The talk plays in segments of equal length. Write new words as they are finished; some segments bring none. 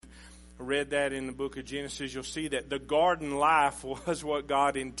read that in the book of Genesis, you'll see that the garden life was what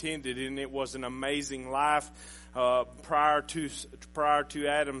God intended, and it was an amazing life prior to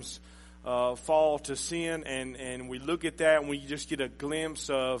Adam's fall to sin, and we look at that and we just get a glimpse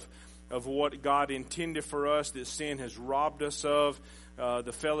of what God intended for us, that sin has robbed us of,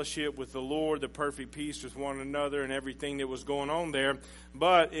 the fellowship with the Lord, the perfect peace with one another, and everything that was going on there.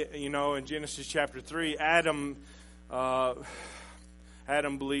 But, in Genesis chapter 3, Adam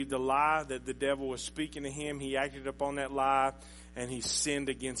believed a lie that the devil was speaking to him. He acted upon that lie, and he sinned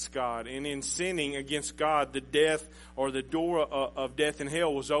against God. And in sinning against God, the death or the door of death and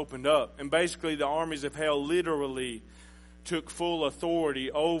hell was opened up. And basically the armies of hell literally took full authority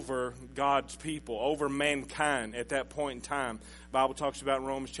over God's people, over mankind at that point in time. The Bible talks about in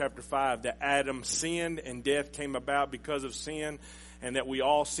Romans chapter 5 that Adam sinned and death came about because of sin, and that we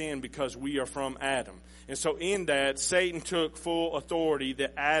all sin because we are from Adam. And so in that, Satan took full authority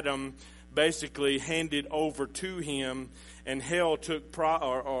that Adam basically handed over to him, and hell took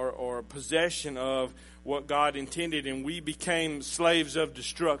possession of what God intended, and we became slaves of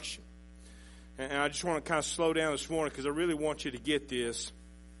destruction. And I just want to kind of slow down this morning because I really want you to get this.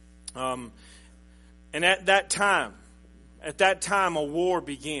 And at that time, a war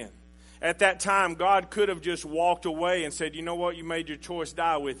began. At that time, God could have just walked away and said, you know what, you made your choice,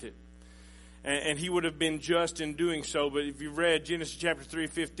 die with it. And he would have been just in doing so. But if you read Genesis chapter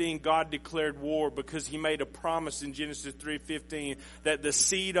 3:15, God declared war because he made a promise in Genesis 3:15 that the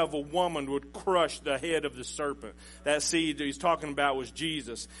seed of a woman would crush the head of the serpent. That seed that he's talking about was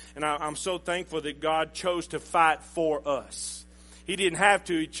Jesus. And I'm so thankful that God chose to fight for us. He didn't have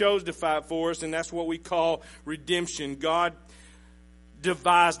to. He chose to fight for us, and that's what we call redemption. God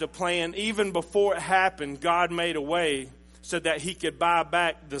devised a plan. Even before it happened, God made a way so that he could buy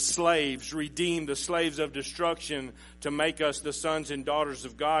back the slaves, redeem the slaves of destruction to make us the sons and daughters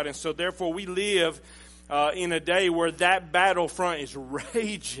of God. And so therefore we live in a day where that battlefront is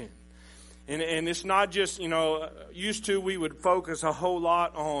raging. And it's not just, used to we would focus a whole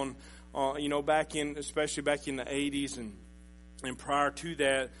lot on, especially back in the 80s and prior to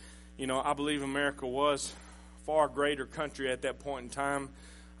that, I believe America was a far greater country at that point in time.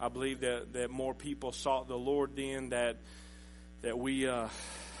 I believe that more people sought the Lord then, that we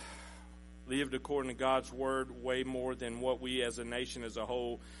lived according to God's word way more than what we as a nation as a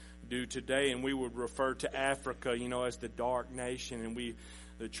whole do today. And we would refer to Africa, as the dark nation. And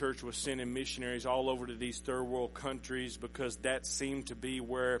the church was sending missionaries all over to these third world countries because that seemed to be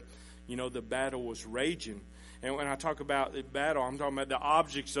where, the battle was raging. And when I talk about the battle, I'm talking about the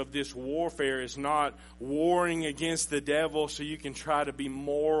objects of this warfare is not warring against the devil so you can try to be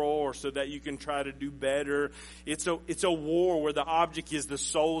moral or so that you can try to do better. It's a war where the object is the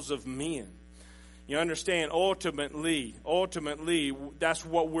souls of men. You understand, ultimately, that's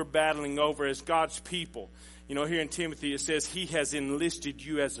what we're battling over as God's people. Here in Timothy it says he has enlisted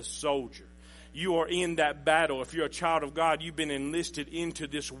you as a soldier. You are in that battle. If you're a child of God, you've been enlisted into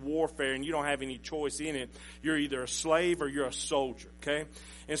this warfare and you don't have any choice in it. You're either a slave or you're a soldier, okay?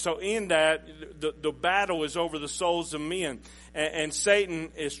 And so in that, the battle is over the souls of men. And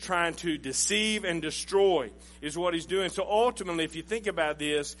Satan is trying to deceive and destroy is what he's doing. So ultimately, if you think about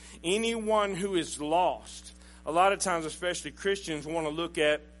this, anyone who is lost, a lot of times, especially Christians, want to look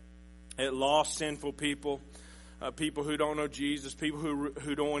at lost, sinful people. People who don't know Jesus, people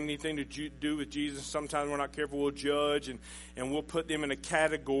who don't want anything to do with Jesus. Sometimes we're not careful, we'll judge and we'll put them in a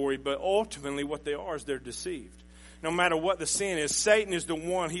category. But ultimately what they are is they're deceived. No matter what the sin is, Satan is the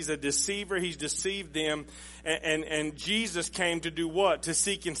one. He's a deceiver. He's deceived them. And Jesus came to do what? To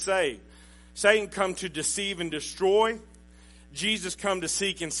seek and save. Satan come to deceive and destroy. Jesus come to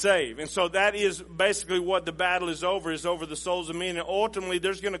seek and save. And so that is basically what the battle is over the souls of men. And ultimately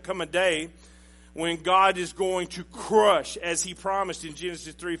there's going to come a day when God is going to crush, as he promised in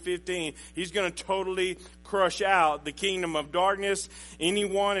Genesis 3:15, he's going to totally crush out the kingdom of darkness,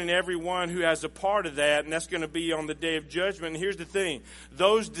 anyone and everyone who has a part of that, and that's going to be on the day of judgment. And here's the thing,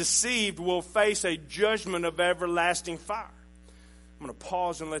 those deceived will face a judgment of everlasting fire. I'm going to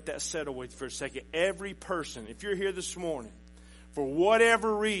pause and let that settle with you for a second. Every person, if you're here this morning, for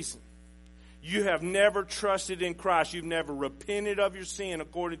whatever reason, you have never trusted in Christ, you've never repented of your sin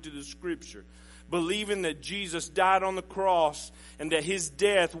according to the Scripture, believing that Jesus died on the cross and that his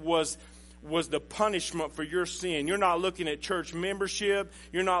death was the punishment for your sin. You're not looking at church membership.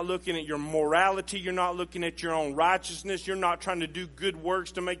 You're not looking at your morality. You're not looking at your own righteousness. You're not trying to do good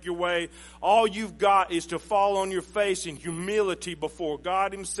works to make your way. All you've got is to fall on your face in humility before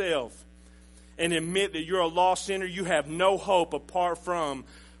God himself and admit that you're a lost sinner. You have no hope apart from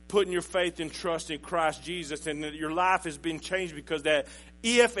putting your faith and trust in Christ Jesus, and that your life has been changed because that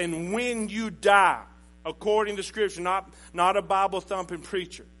if and when you die, according to Scripture, not a Bible-thumping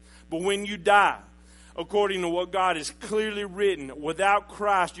preacher, but when you die, according to what God has clearly written, without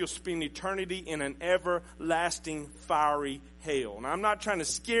Christ, you'll spend eternity in an everlasting fiery hell. And I'm not trying to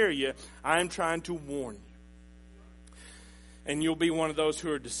scare you. I'm trying to warn you. And you'll be one of those who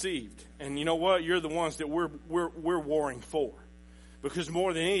are deceived. And you know what? You're the ones that we're warring for. Because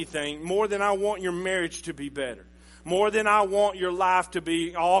more than anything, more than I want your marriage to be better, more than I want your life to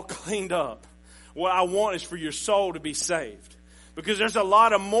be all cleaned up, what I want is for your soul to be saved. Because there's a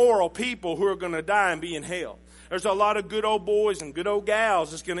lot of moral people who are going to die and be in hell. There's a lot of good old boys and good old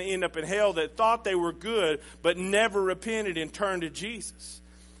gals that's going to end up in hell that thought they were good but never repented and turned to Jesus.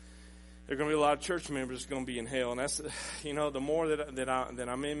 There are going to be a lot of church members that's going to be in hell. And that's, the more that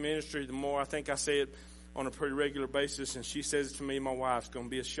I'm in ministry, the more I think I say it on a pretty regular basis. And she says it to me, my wife, it's going to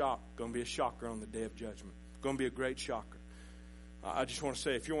be a shock. Going to be a shocker on the day of judgment. Going to be a great shocker. I just want to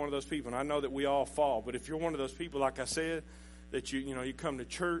say, if you're one of those people, and I know that we all fall, but if you're one of those people, like I said, that you come to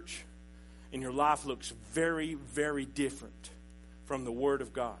church and your life looks very, very different from the Word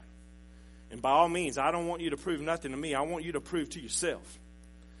of God. And by all means, I don't want you to prove nothing to me. I want you to prove to yourself.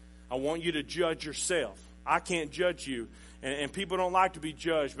 I want you to judge yourself. I can't judge you. And people don't like to be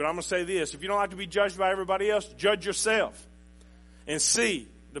judged. But I'm going to say this. If you don't like to be judged by everybody else, judge yourself. And see.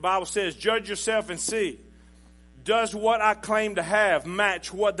 The Bible says, judge yourself and see. Does what I claim to have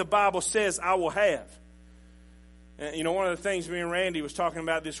match what the Bible says I will have? And, one of the things me and Randy was talking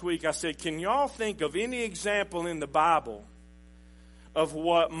about this week, I said, can y'all think of any example in the Bible of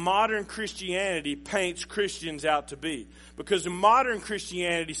what modern Christianity paints Christians out to be? Because modern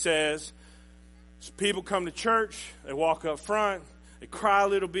Christianity says people come to church, they walk up front, they cry a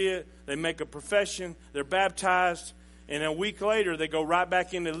little bit, they make a profession, they're baptized, and a week later they go right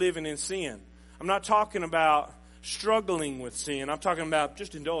back into living in sin. I'm not talking about struggling with sin. I'm talking about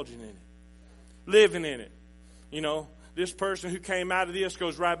just indulging in it, living in it. This person who came out of this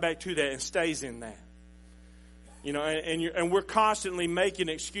goes right back to that and stays in that. And we're constantly making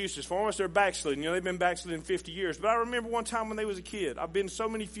excuses for us. They're backsliding. They've been backsliding 50 years. But I remember one time when they was a kid, I've been to so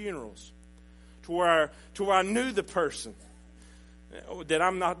many funerals to where I knew the person. That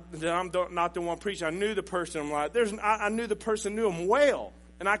I'm not the one preaching. I knew the person. I'm like, I knew the person, knew him well,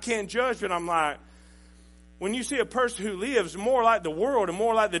 and I can't judge. But I'm like, when you see a person who lives more like the world and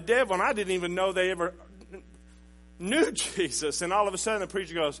more like the devil, and I didn't even know they ever knew Jesus, and all of a sudden the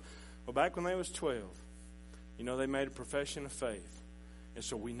preacher goes, well, back when they was 12, they made a profession of faith, and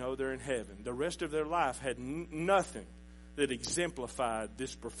so we know they're in heaven. The rest of their life had nothing that exemplified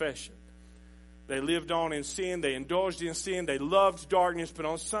this profession. They lived on in sin, they indulged in sin, they loved darkness, but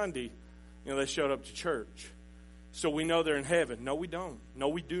on Sunday, they showed up to church. So we know they're in heaven. No, we don't. No,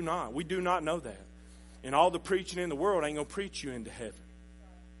 we do not. We do not know that. And all the preaching in the world ain't going to preach you into heaven.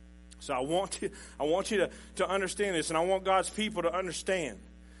 So I want you to understand this, and I want God's people to understand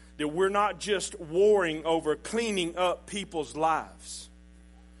that we're not just warring over cleaning up people's lives.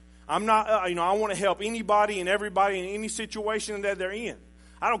 I'm not, I want to help anybody and everybody in any situation that they're in.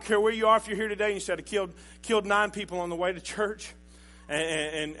 I don't care where you are. If you're here today and you said I killed 9 people on the way to church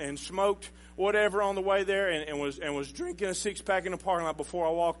and smoked whatever on the way there and was drinking a 6-pack in the parking lot before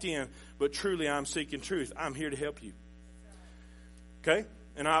I walked in, but truly I'm seeking truth. I'm here to help you. Okay?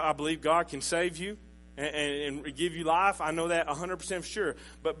 And I believe God can save you and give you life. I know that 100% for sure.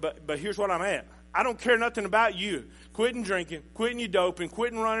 But here's what I'm at. I don't care nothing about you. Quitting drinking, quitting you doping,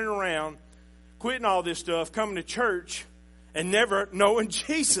 quitting running around, quitting all this stuff, coming to church, and never knowing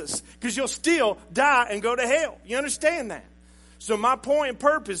Jesus. Because you'll still die and go to hell. You understand that? So my point and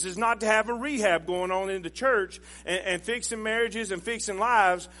purpose is not to have a rehab going on in the church and fixing marriages and fixing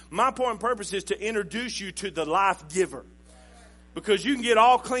lives. My point and purpose is to introduce you to the life giver. Because you can get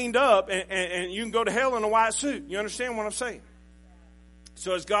all cleaned up and you can go to hell in a white suit. You understand what I'm saying?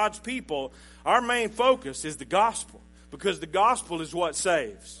 So as God's people, our main focus is the gospel. Because the gospel is what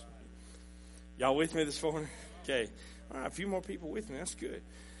saves. Y'all with me this morning? Okay. All right, a few more people with me. That's good.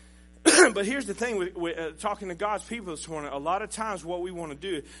 But here's the thing with talking to God's people this morning. A lot of times what we want to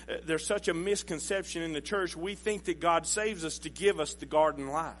do, there's such a misconception in the church. We think that God saves us to give us the garden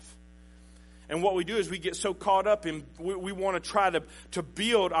life. And what we do is we get so caught up in, we want to try to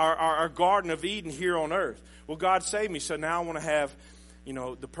build our Garden of Eden here on earth. Well, God saved me, so now I want to have,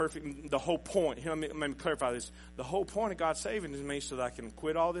 the whole point. Here, let me clarify this. The whole point of God saving me so that I can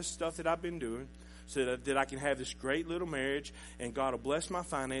quit all this stuff that I've been doing. so that I can have this great little marriage, and God will bless my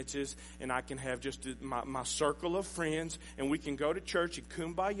finances, and I can have just my circle of friends, and we can go to church and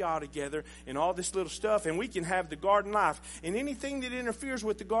kumbaya together and all this little stuff, and we can have the garden life. And anything that interferes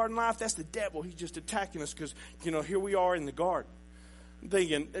with the garden life, that's the devil. He's just attacking us because, here we are in the garden. I'm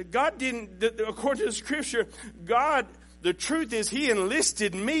thinking, God didn't, according to the scripture, God, the truth is He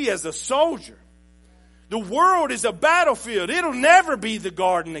enlisted me as a soldier. The world is a battlefield. It'll never be the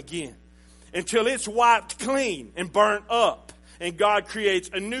garden again until it's wiped clean and burnt up. And God creates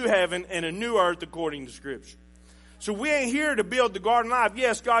a new heaven and a new earth according to Scripture. So we ain't here to build the garden life.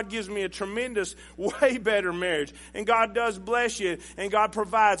 Yes, God gives me a tremendous, way better marriage. And God does bless you. And God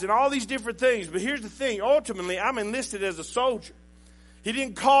provides and all these different things. But here's the thing. Ultimately, I'm enlisted as a soldier. He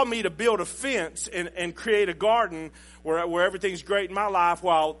didn't call me to build a fence and create a garden where everything's great in my life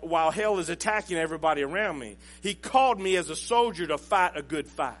while hell is attacking everybody around me. He called me as a soldier to fight a good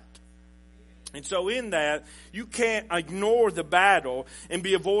fight. And so in that, you can't ignore the battle and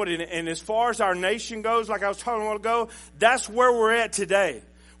be avoided. And as far as our nation goes, like I was talking a while ago, that's where we're at today.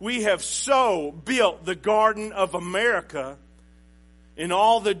 We have so built the Garden of America and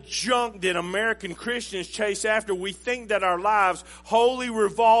all the junk that American Christians chase after. We think that our lives wholly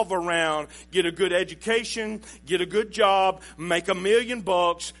revolve around get a good education, get a good job, make $1 million,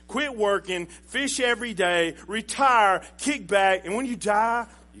 quit working, fish every day, retire, kick back, and when you die,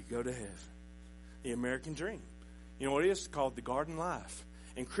 you go to heaven. The American dream. You know what it is? It's called the garden life.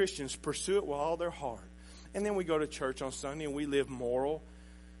 And Christians pursue it with all their heart. And then we go to church on Sunday and we live moral.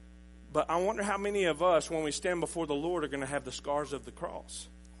 But I wonder how many of us, when we stand before the Lord, are going to have the scars of the cross.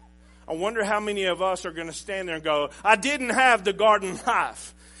 I wonder how many of us are going to stand there and go, I didn't have the garden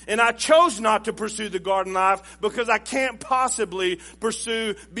life. And I chose not to pursue the garden life because I can't possibly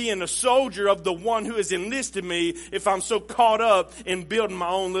pursue being a soldier of the one who has enlisted me if I'm so caught up in building my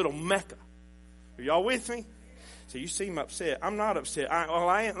own little Mecca. Are y'all with me? So you seem upset. I'm not upset.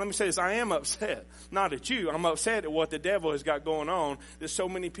 I am. Let me say this. I am upset. Not at you. I'm upset at what the devil has got going on that so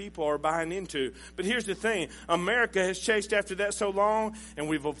many people are buying into. But here's the thing. America has chased after that so long, and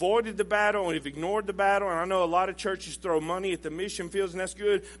we've avoided the battle, and we've ignored the battle. And I know a lot of churches throw money at the mission fields, and that's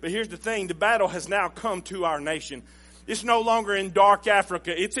good. But here's the thing. The battle has now come to our nation. It's no longer in dark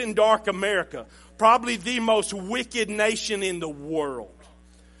Africa. It's in dark America. Probably the most wicked nation in the world.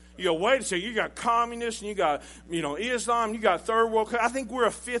 You go, wait a second, you got communists and you got, Islam, you got third world. I think we're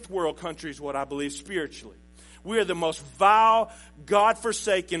a fifth world country is what I believe spiritually. We are the most vile,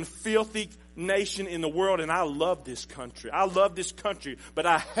 God-forsaken, filthy nation in the world, and I love this country. I love this country, but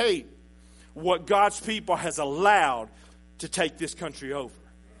I hate what God's people has allowed to take this country over.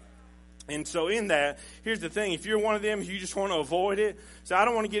 And so in that, here's the thing. If you're one of them, you just want to avoid it. So I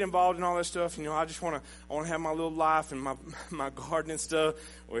don't want to get involved in all that stuff. I just want to have my little life and my garden and stuff.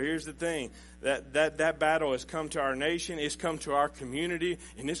 Well, here's the thing. That battle has come to our nation. It's come to our community.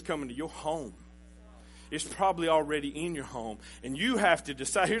 And it's coming to your home. It's probably already in your home. And you have to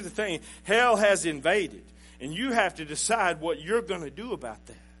decide. Here's the thing. Hell has invaded. And you have to decide what you're going to do about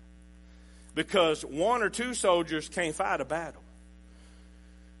that. Because one or two soldiers can't fight a battle.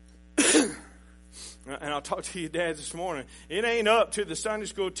 And I'll talk to you dads this morning. It ain't up to the Sunday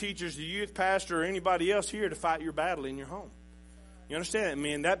school teachers, the youth pastor, or anybody else here to fight your battle in your home. You understand that,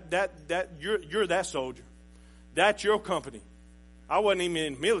 man? That you're that soldier. That's your company. I wasn't even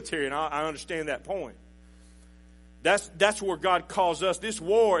in the military, and I understand that point. That's where God calls us. This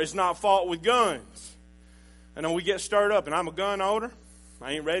war is not fought with guns. I know we get stirred up, and I'm a gun owner.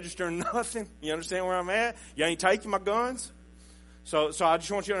 I ain't registering nothing. You understand where I'm at? You ain't taking my guns. So I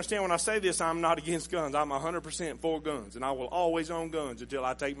just want you to understand when I say this, I'm not against guns. I'm 100% for guns, and I will always own guns until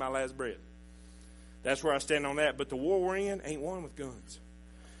I take my last breath. That's where I stand on that. But the war we're in ain't won with guns.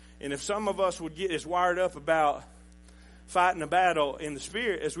 And if some of us would get as wired up about fighting a battle in the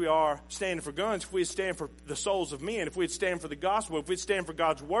spirit as we are standing for guns, if we'd stand for the souls of men, if we'd stand for the gospel, if we'd stand for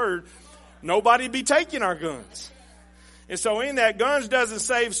God's word, nobody'd be taking our guns. And so in that, guns doesn't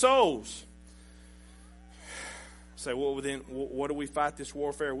save souls. Say, well, then what do we fight this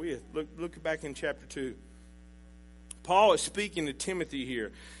warfare with? Look back in chapter 2. Paul is speaking to Timothy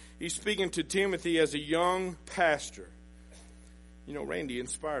here. He's speaking to Timothy as a young pastor. Randy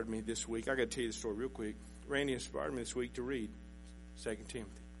inspired me this week. I got to tell you the story real quick. Randy inspired me this week to read 2 Timothy.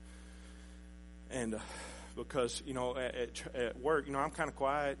 And because, at work, I'm kind of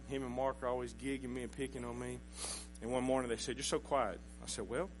quiet. Him and Mark are always gigging me and picking on me. And one morning they said, you're so quiet. I said,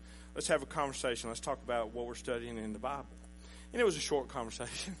 well, let's have a conversation. Let's talk about what we're studying in the Bible. And it was a short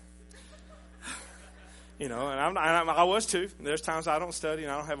conversation. And I was too. There's times I don't study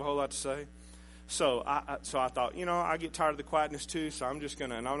and I don't have a whole lot to say. So I thought, I get tired of the quietness too, so I'm just going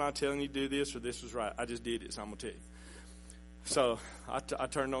to, and I'm not telling you to do this or this was right. I just did it, so I'm going to tell you. So I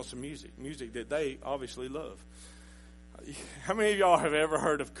turned on some music that they obviously love. How many of y'all have ever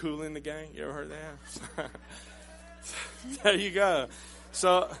heard of Kool and the Gang? You ever heard that? There you go.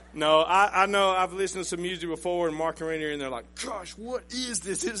 So, no, I know I've listened to some music before, and Mark and Rainier, and they're like, gosh, what is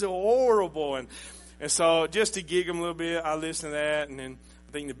this? This is horrible. And so just to gig them a little bit, I listened to that, and then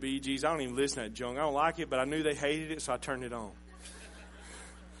I think the Bee Gees, I don't even listen to that junk. I don't like it, but I knew they hated it, so I turned it on.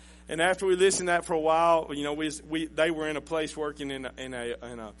 And after we listened to that for a while, they were in a place working in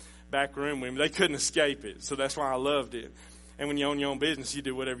a back room with me. They couldn't escape it, so that's why I loved it. And when you own your own business, you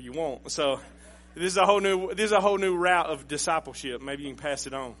do whatever you want. So this is a whole new route of discipleship. Maybe you can pass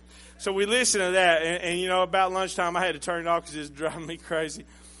it on. So we listened to that, and about lunchtime, I had to turn it off because it was driving me crazy.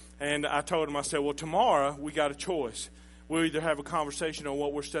 And I told him, I said, well, tomorrow we got a choice. We'll either have a conversation on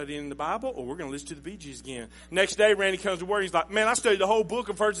what we're studying in the Bible, or we're going to listen to the Bee Gees again. Next day, Randy comes to work. He's like, man, I studied the whole book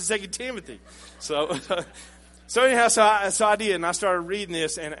of 1st and 2nd Timothy. So anyhow, so I did, and I started reading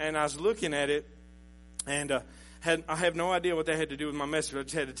this, and I was looking at it, and I have no idea what that had to do with my message. I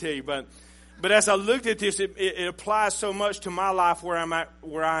just had to tell you, but as I looked at this, it applies so much to my life where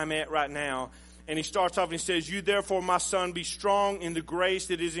I'm at right now. And he starts off and he says, you therefore, my son, be strong in the grace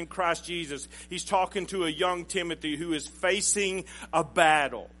that is in Christ Jesus. He's talking to a young Timothy who is facing a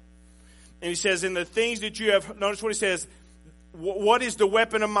battle. And he says, in the things that you have, notice what he says, what is the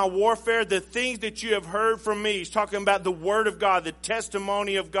weapon of my warfare? The things that you have heard from me. He's talking about the word of God, the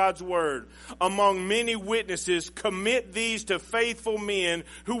testimony of God's word. Among many witnesses, commit these to faithful men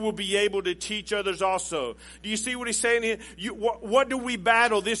who will be able to teach others also. Do you see what he's saying here? What do we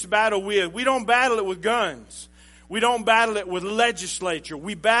battle this battle with? We don't battle it with guns. We don't battle it with legislature.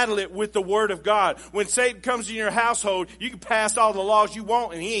 We battle it with the word of God. When Satan comes in your household, you can pass all the laws you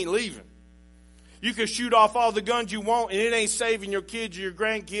want and he ain't leaving. You can shoot off all the guns you want, and it ain't saving your kids or your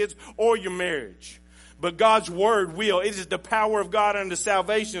grandkids or your marriage. But God's word will. It is the power of God unto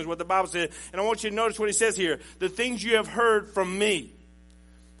salvation is what the Bible says. And I want you to notice what he says here. The things you have heard from me.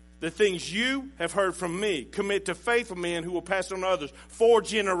 The things you have heard from me. Commit to faithful men who will pass it on to others. 4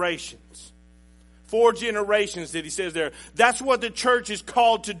 generations. 4 generations that he says there. That's what the church is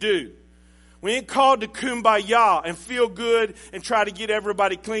called to do. We ain't called to kumbaya and feel good and try to get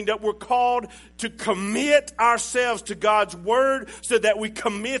everybody cleaned up. We're called to commit ourselves to God's word so that we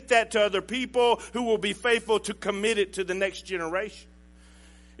commit that to other people who will be faithful to commit it to the next generation.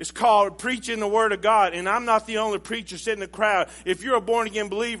 It's called preaching the word of God. And I'm not the only preacher sitting in the crowd. If you're a born-again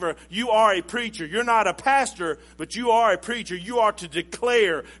believer, you are a preacher. You're not a pastor, but you are a preacher. You are to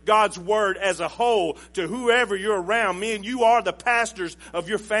declare God's word as a whole to whoever you're around. Men, you are the pastors of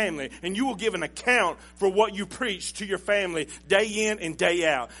your family. And you will give an account for what you preach to your family day in and day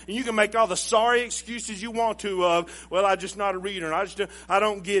out. And you can make all the sorry excuses you want to of, well, I'm just not a reader. And I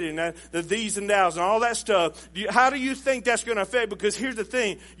don't get it. And the these and thous and all that stuff. How do you think that's going to affect? Because here's the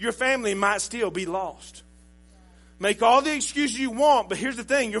thing. Your family might still be lost. Make all the excuses you want, but here's the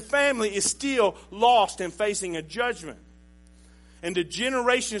thing. Your family is still lost and facing a judgment. And the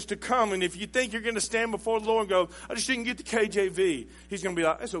generations to come, and if you think you're going to stand before the Lord and go, I just didn't get the KJV, he's going to be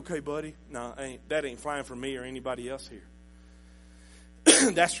like, that's okay, buddy. No, that ain't flying for me or anybody else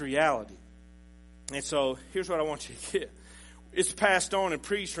here. That's reality. And so here's what I want you to get. It's passed on and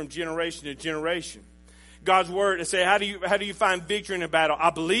preached from generation to generation. God's word and say, how do you find victory in a battle?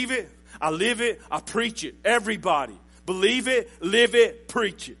 I believe it, I live it, I preach it. Everybody. Believe it, live it,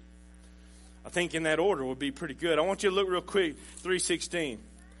 preach it. I think in that order would be pretty good. I want you to look real quick, 3:16.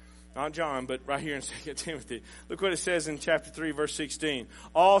 Not John, but right here in 2 Timothy. Look what it says in chapter 3, verse 16.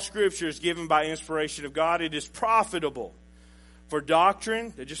 All scripture is given by inspiration of God. It is profitable for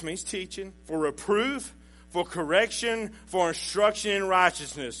doctrine, that just means teaching, for reproof, for correction, for instruction in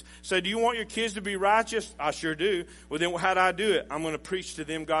righteousness. So do you want your kids to be righteous? I sure do. Well, then how do I do it? I'm going to preach to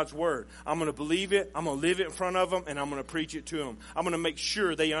them God's word. I'm going to believe it. I'm going to live it in front of them, and I'm going to preach it to them. I'm going to make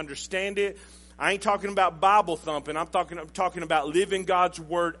sure they understand it. I ain't talking about Bible thumping. I'm talking about living God's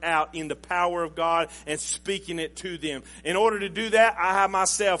word out in the power of God and speaking it to them. In order to do that, I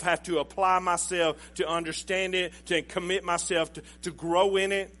myself have to apply myself to understand it, to commit myself to grow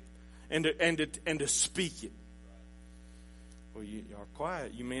in it. And to speak it. Well, y'all are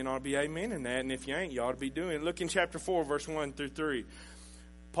quiet. You men ought to be amen in that. And if you ain't, you ought to be doing it. Look in chapter 4, verse 1 through 3.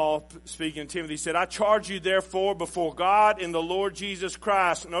 Paul speaking to Timothy said, I charge you therefore before God and the Lord Jesus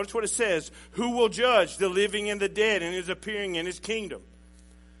Christ. Notice what it says. Who will judge the living and the dead in his appearing in his kingdom?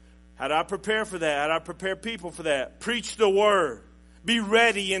 How do I prepare for that? How do I prepare people for that? Preach the word. Be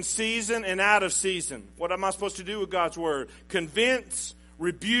ready in season and out of season. What am I supposed to do with God's word? Convince,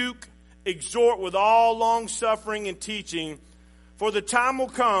 rebuke, exhort with all long-suffering and teaching, for the time will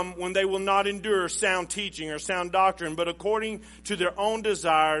come when they will not endure sound teaching or sound doctrine, but according to their own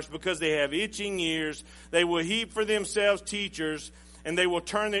desires, because they have itching ears, they will heap for themselves teachers, and they will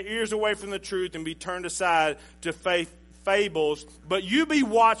turn their ears away from the truth and be turned aside to fables. But you be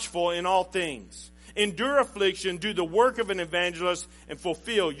watchful in all things. Endure affliction, do the work of an evangelist, and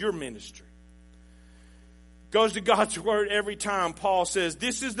fulfill your ministry. Goes to God's word every time. Paul says,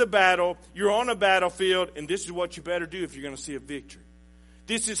 this is the battle. You're on a battlefield, and this is what you better do if you're going to see a victory.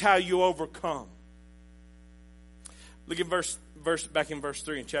 This is how you overcome. Look at back in verse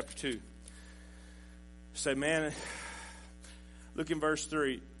 3 in chapter 2. Say, man, look in verse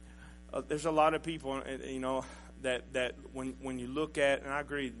 3. There's a lot of people, that when you look at, and I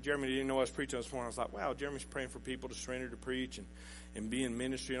agree, Jeremy didn't know I was preaching this morning. I was like, wow, Jeremy's praying for people to surrender to preach and be in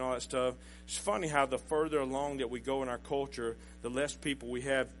ministry and all that stuff. It's funny how the further along that we go in our culture, the less people we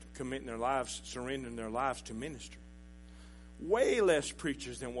have committing their lives, surrendering their lives to ministry. Way less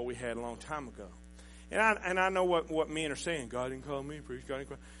preachers than what we had a long time ago. And I know what men are saying. God didn't call me to preach. God didn't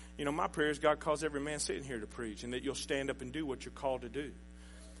call. My prayer is God calls every man sitting here to preach, and that you'll stand up and do what you're called to do.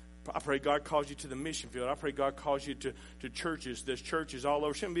 I pray God calls you to the mission field. I pray God calls you to churches. There's churches all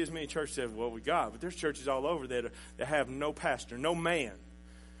over. Shouldn't be as many churches as we got, but there's churches all over that have no pastor, no man.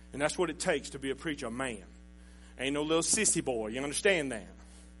 And that's what it takes to be a preacher, a man. Ain't no little sissy boy. You understand that?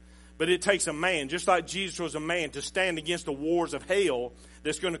 But it takes a man, just like Jesus was a man, to stand against the wars of hell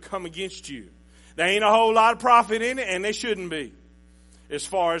that's going to come against you. There ain't a whole lot of profit in it, and there shouldn't be, as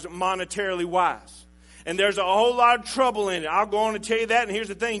far as monetarily wise. And there's a whole lot of trouble in it. I'll go on and tell you that. And here's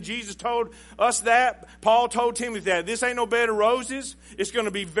the thing. Jesus told us that. Paul told Timothy that. This ain't no bed of roses. It's going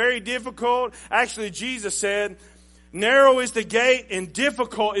to be very difficult. Actually, Jesus said, narrow is the gate and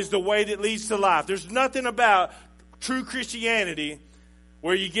difficult is the way that leads to life. There's nothing about true Christianity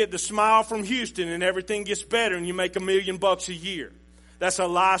where you get the smile from Houston and everything gets better and you make $1 million a year. That's a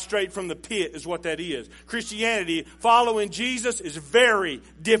lie straight from the pit is what that is. Christianity, following Jesus, is very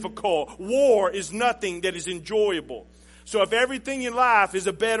difficult. War is nothing that is enjoyable. So if everything in life is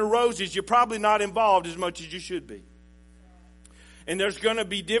a bed of roses, you're probably not involved as much as you should be. And there's going to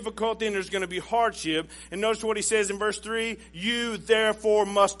be difficulty and there's going to be hardship. And notice what he says in verse 3, you therefore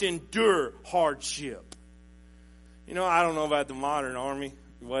must endure hardship. I don't know about the modern army,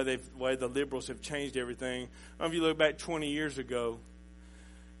 the way the liberals have changed everything. If you look back 20 years ago,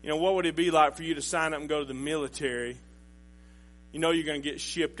 what would it be like for you to sign up and go to the military? You're going to get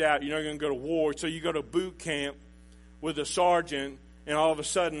shipped out. You're not going to go to war. So you go to boot camp with a sergeant, and all of a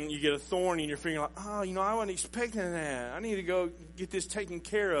sudden you get a thorn in your finger. Like, I wasn't expecting that. I need to go get this taken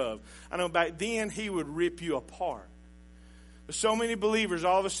care of. I know back then he would rip you apart. But so many believers,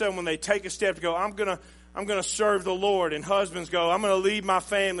 all of a sudden when they take a step to go, I'm going to serve the Lord. And husbands go, I'm going to lead my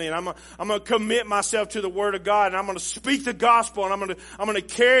family and I'm going to commit myself to the Word of God and I'm going to speak the gospel and I'm going to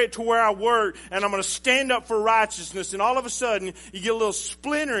carry it to where I work and I'm going to stand up for righteousness. And all of a sudden you get a little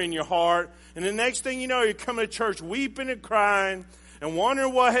splinter in your heart and the next thing you know you're coming to church weeping and crying and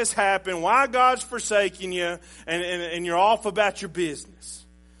wondering what has happened, why God's forsaking you, and you're off about your business.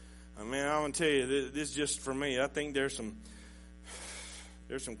 I'm going to tell you, this is just for me. I think there's some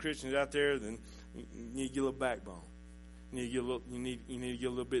Christians out there that you need to get a little backbone. You need to get a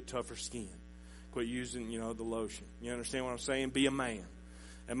little bit tougher skin. Quit using, the lotion. You understand what I'm saying? Be a man.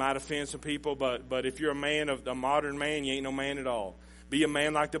 It might offend some people, but if you're a modern man, you ain't no man at all. Be a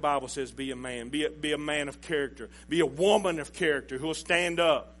man like the Bible says, be a man. Be a man of character. Be a woman of character who'll stand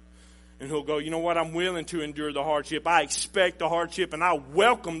up and who'll go, you know what, I'm willing to endure the hardship. I expect the hardship and I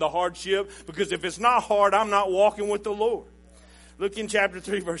welcome the hardship because if it's not hard, I'm not walking with the Lord. Look in chapter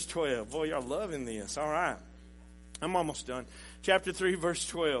 3, verse 12. Boy, y'all loving this. All right. I'm almost done. Chapter 3, verse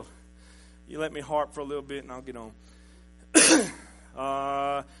 12. You let me harp for a little bit and I'll get on.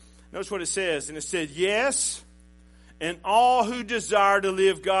 Notice what it says. And it said, yes, and all who desire to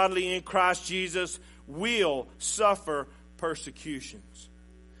live godly in Christ Jesus will suffer persecutions.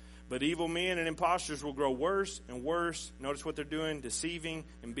 But evil men and impostors will grow worse and worse. Notice what they're doing, deceiving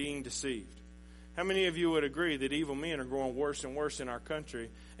and being deceived. How many of you would agree that evil men are growing worse and worse in our country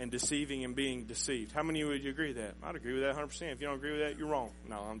and deceiving and being deceived? How many would you agree with that? I'd agree with that 100%. If you don't agree with that, you're wrong.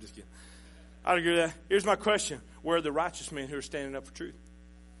 No, I'm just kidding. I'd agree with that. Here's my question. Where are the righteous men who are standing up for truth?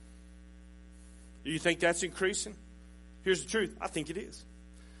 Do you think that's increasing? Here's the truth. I think it is.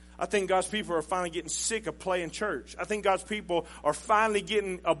 I think God's people are finally getting sick of playing church. I think God's people are finally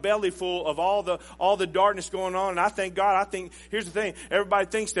getting a belly full of all the darkness going on. And I thank God. Here's the thing. Everybody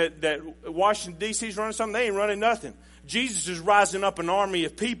thinks that Washington, D.C. is running something. They ain't running nothing. Jesus is rising up an army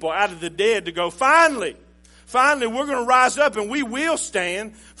of people out of the dead to go, finally, Finally, we're going to rise up and we will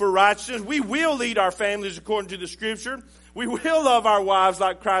stand for righteousness. We will lead our families according to the Scripture. We will love our wives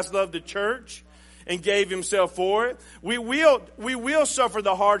like Christ loved the church and gave himself for it. We will suffer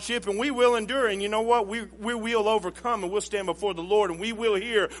the hardship and we will endure. And you know what? We will overcome and we'll stand before the Lord and we will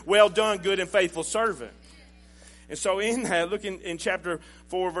hear, well done, good and faithful servant. And so in that, look in chapter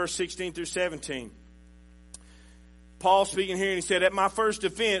 4, verse 16 through 17. Paul speaking here, and he said, at my first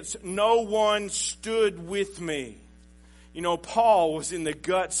defense, no one stood with me. You know, Paul was in the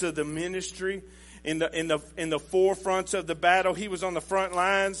guts of the ministry, in the forefronts of the battle. He was on the front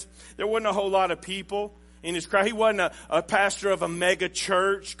lines. There wasn't a whole lot of people in his crowd. He wasn't a pastor of a mega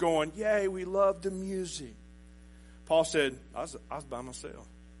church going, yay, we love the music. Paul said, I was by myself.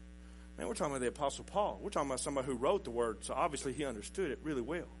 Man, we're talking about the Apostle Paul. We're talking about somebody who wrote the word, so obviously he understood it really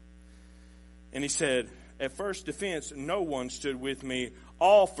well. And he said, at first defense, no one stood with me.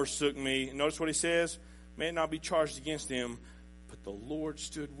 All forsook me. Notice what he says. May it not be charged against them, but the Lord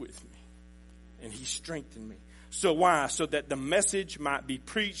stood with me, and he strengthened me. So why? So that the message might be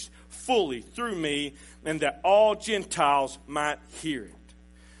preached fully through me, and that all Gentiles might hear it.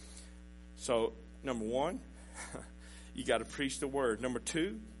 So, number one, you got to preach the word. Number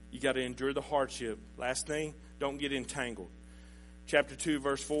two, you got to endure the hardship. Last thing, don't get entangled. Chapter 2,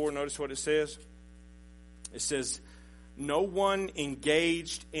 verse 4, notice what it says. It says, no one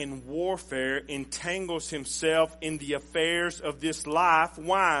engaged in warfare entangles himself in the affairs of this life.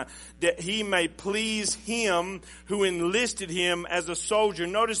 Why? That he may please him who enlisted him as a soldier.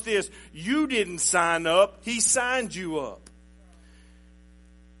 Notice this. You didn't sign up. He signed you up.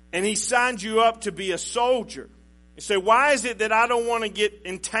 And he signed you up to be a soldier. You say, why is it that I don't want to get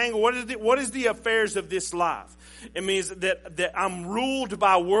entangled? What is the affairs of this life? It means that I'm ruled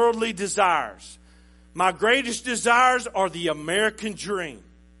by worldly desires. My greatest desires are the American dream.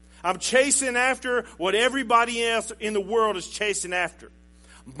 I'm chasing after what everybody else in the world is chasing after.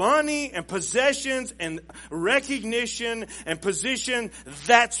 Money and possessions and recognition and position,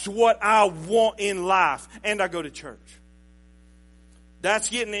 that's what I want in life. And I go to church. That's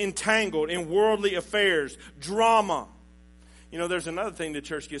getting entangled in worldly affairs, drama. You know, there's another thing the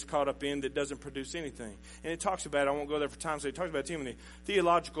church gets caught up in that doesn't produce anything. And it talks about, I won't go there for time, so it talks about Timothy,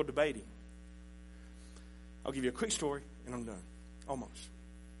 theological debating. I'll give you a quick story, and I'm done. Almost.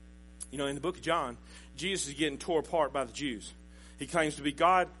 You know, in the book of John, Jesus is getting tore apart by the Jews. He claims to be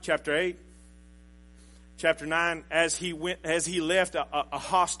God. Chapter 8. Chapter 9, as he left a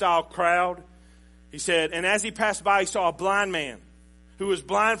hostile crowd, he said, and as he passed by, he saw a blind man who was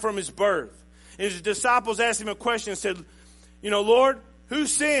blind from his birth. And his disciples asked him a question and said, you know, Lord, who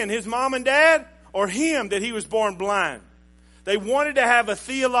sinned, his mom and dad or him that he was born blind? They wanted to have a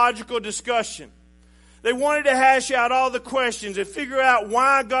theological discussion. They wanted to hash out all the questions and figure out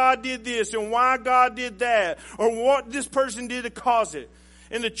why God did this and why God did that or what this person did to cause it.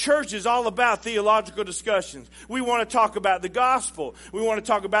 And the church is all about theological discussions. We want to talk about the gospel. We want to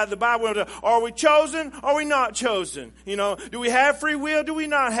talk about the Bible. Are we chosen? Are we not chosen? You know, do we have free will? Do we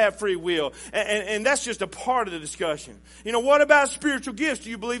not have free will? And that's just a part of the discussion. You know, what about spiritual gifts? Do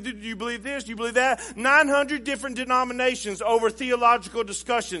you believe this? Do you believe this? Do you believe that? 900 different denominations over theological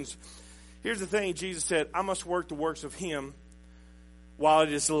discussions. Here's the thing. Jesus said, I must work the works of him while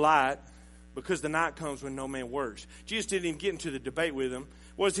it is light, because the night comes when no man works. Jesus didn't even get into the debate with him.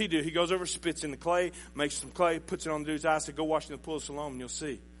 What does he do? He goes over, spits in the clay, makes some clay, puts it on the dude's eyes, said, go wash in the pool of Siloam and you'll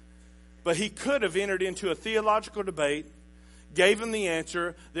see. But he could have entered into a theological debate, gave him the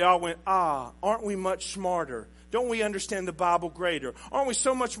answer. They all went, aren't we much smarter? Don't we understand the Bible greater? Aren't we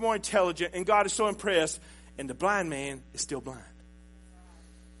so much more intelligent? And God is so impressed. And the blind man is still blind.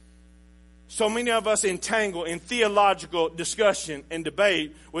 So many of us entangle in theological discussion and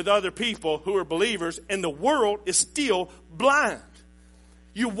debate with other people who are believers, and the world is still blind.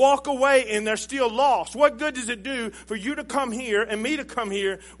 You walk away and they're still lost. What good does it do for you to come here and me to come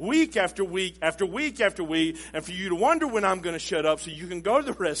here week after week after week after week, and for you to wonder when I'm going to shut up so you can go to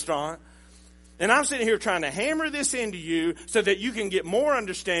the restaurant? And I'm sitting here trying to hammer this into you so that you can get more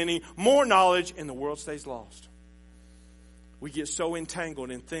understanding, more knowledge, and the world stays lost. We get so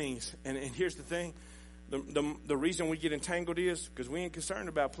entangled in things. And here's the thing. The reason we get entangled is because we ain't concerned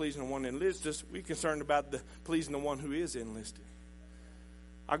about pleasing the one that enlists us. We're concerned about pleasing the one who is enlisted.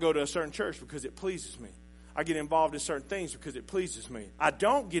 I go to a certain church because it pleases me. I get involved in certain things because it pleases me. I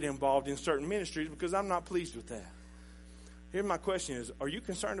don't get involved in certain ministries because I'm not pleased with that. Here my question is, are you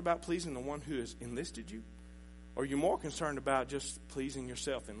concerned about pleasing the one who has enlisted you? Or are you more concerned about just pleasing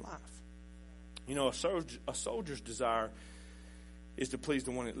yourself in life? You know, a soldier's desire is to please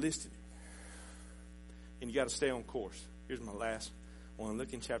the one that enlisted you. And you got to stay on course. Here's my last one.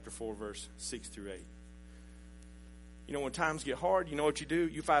 Look in chapter 4, verse 6 through 8. You know, when times get hard, you know what you do?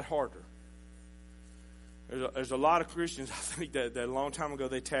 You fight harder. There's a lot of Christians, I think, that a long time ago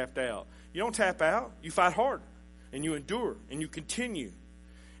they tapped out. You don't tap out. You fight harder. And you endure. And you continue.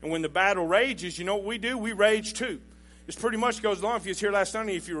 And when the battle rages, you know what we do? We rage too. This pretty much goes along. If you was here last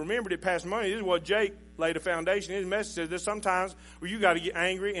Sunday, if you remembered it past Monday, this is what Jake laid a foundation. His message says there's sometimes where you got to get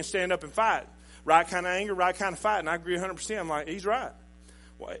angry and stand up and fight. Right kind of anger, right kind of fight. And I agree 100%. I'm like, he's right.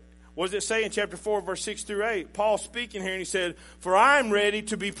 What does it say in chapter 4, verse 6 through 8? Paul speaking here, and he said, for I am ready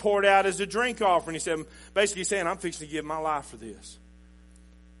to be poured out as a drink offering. He said, basically saying, I'm fixing to give my life for this.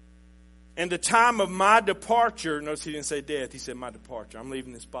 And the time of my departure, notice he didn't say death, he said my departure. I'm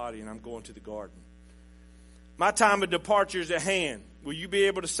leaving this body and I'm going to the garden. My time of departure is at hand. Will you be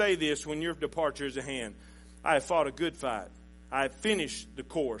able to say this when your departure is at hand? I have fought a good fight. I have finished the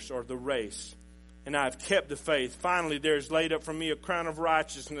course or the race. And I have kept the faith. Finally, there is laid up for me a crown of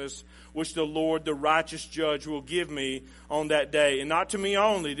righteousness, which the Lord, the righteous judge, will give me on that day. And not to me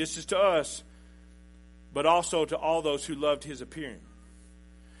only, this is to us, but also to all those who loved his appearing.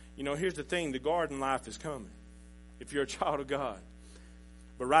 You know, here's the thing. The garden life is coming if you're a child of God.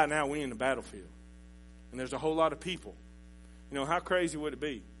 But right now, we're in the battlefield. And there's a whole lot of people. You know, how crazy would it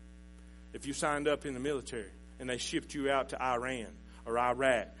be if you signed up in the military and they shipped you out to Iran or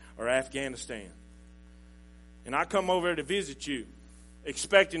Iraq or Afghanistan? And I come over to visit you,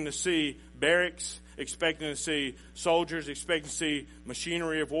 expecting to see barracks, expecting to see soldiers, expecting to see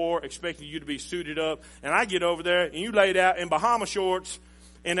machinery of war, expecting you to be suited up. And I get over there, and you laid out in Bahama shorts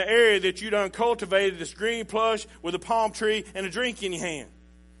in an area that you done cultivated, this green plush with a palm tree and a drink in your hand.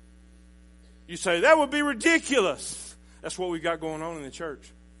 You say, that would be ridiculous. That's what we got going on in the church.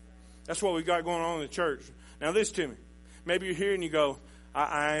 That's what we got going on in the church. Now listen to me. Maybe you're here and you go,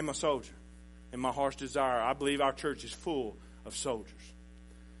 I am a soldier. And my heart's desire, I believe our church is full of soldiers.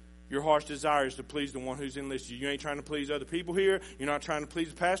 Your heart's desire is to please the one who's enlisted you. You ain't trying to please other people here. You're not trying to please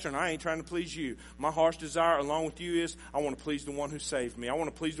the pastor, and I ain't trying to please you. My heart's desire, along with you, is I want to please the one who saved me. I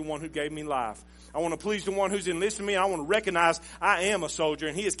want to please the one who gave me life. I want to please the one who's enlisted me. I want to recognize I am a soldier,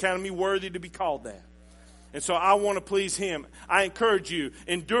 and he has counted me worthy to be called that. And so I want to please him. I encourage you,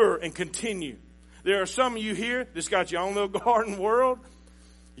 endure and continue. There are some of you here that's got your own little garden world.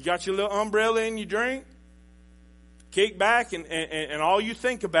 You got your little umbrella in your drink. Kick back and all you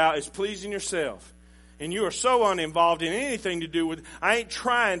think about is pleasing yourself. And you are so uninvolved in anything to do with, I ain't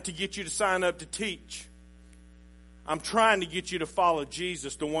trying to get you to sign up to teach. I'm trying to get you to follow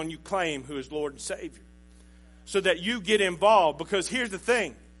Jesus, the one you claim who is Lord and Savior. So that you get involved. Because here's the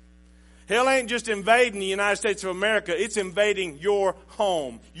thing. Hell ain't just invading the United States of America. It's invading your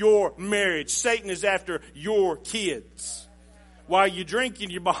home, your marriage. Satan is after your kids. While you're drinking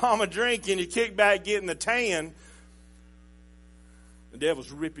your Bahama drink and you kick back getting the tan, the devil's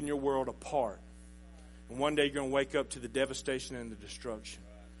ripping your world apart. And one day you're going to wake up to the devastation and the destruction.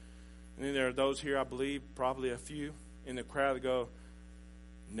 And then there are those here, I believe, probably a few in the crowd that go,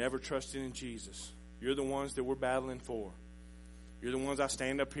 never trusted in Jesus. You're the ones that we're battling for. You're the ones I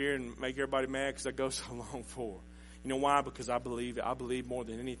stand up here and make everybody mad because I go so long for. You know why? Because I believe it. I believe more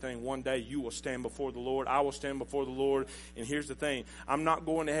than anything, one day you will stand before the Lord. I will stand before the Lord. And here's the thing. I'm not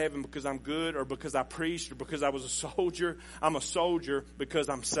going to heaven because I'm good or because I preached or because I was a soldier. I'm a soldier because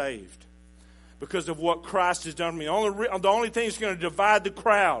I'm saved. Because of what Christ has done for me. The only thing that's going to divide the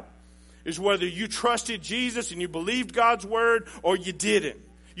crowd is whether you trusted Jesus and you believed God's word or you didn't.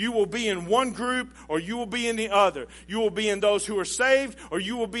 You will be in one group or you will be in the other. You will be in those who are saved or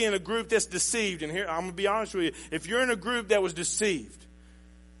you will be in a group that's deceived. And here, I'm going to be honest with you. If you're in a group that was deceived,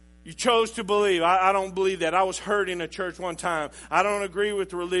 you chose to believe. I don't believe that. I was hurt in a church one time. I don't agree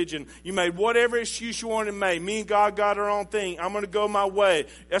with religion. You made whatever excuse you wanted to make. Me and God got our own thing. I'm going to go my way.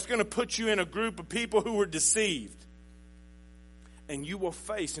 That's going to put you in a group of people who were deceived. And you will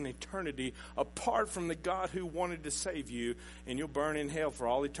face an eternity apart from the God who wanted to save you, and you'll burn in hell for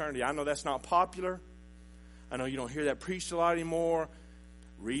all eternity. I know that's not popular. I know you don't hear that preached a lot anymore.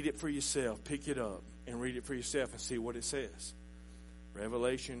 Read it for yourself. Pick it up and read it for yourself and see what it says.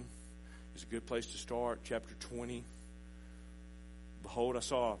 Revelation is a good place to start. Chapter 20. Behold, I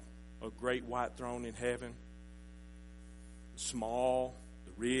saw a great white throne in heaven. The small,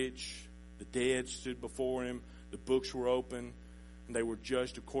 the rich, the dead stood before him. The books were open. And they were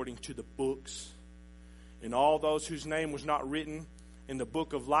judged according to the books. And all those whose name was not written in the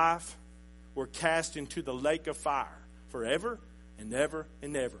book of life were cast into the lake of fire forever and ever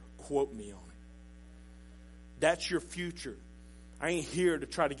and ever. Quote me on it. That's your future. I ain't here to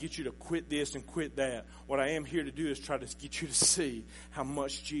try to get you to quit this and quit that. What I am here to do is try to get you to see how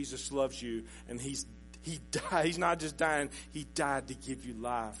much Jesus loves you. And he's He died. He's not just dying. He died to give you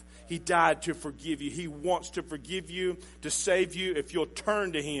life. He died to forgive you. He wants to forgive you, to save you if you'll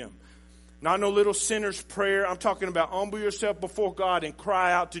turn to Him. Not no little sinner's prayer. I'm talking about humble yourself before God and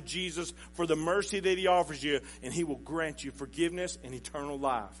cry out to Jesus for the mercy that He offers you, and He will grant you forgiveness and eternal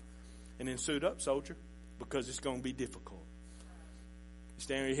life. And then suit up, soldier, because it's going to be difficult.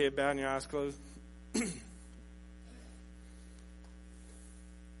 Stand with your head bowed and your eyes closed.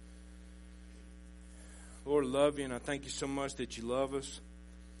 Lord, I love you, and I thank you so much that you love us.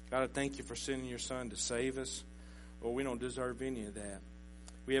 God, I thank you for sending your Son to save us. Lord, we don't deserve any of that.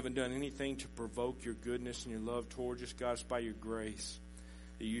 We haven't done anything to provoke your goodness and your love towards us. God, it's by your grace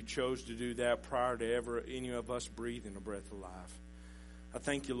that you chose to do that prior to ever any of us breathing a breath of life. I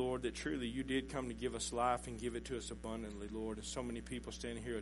thank you, Lord, that truly you did come to give us life and give it to us abundantly, Lord. And so many people standing here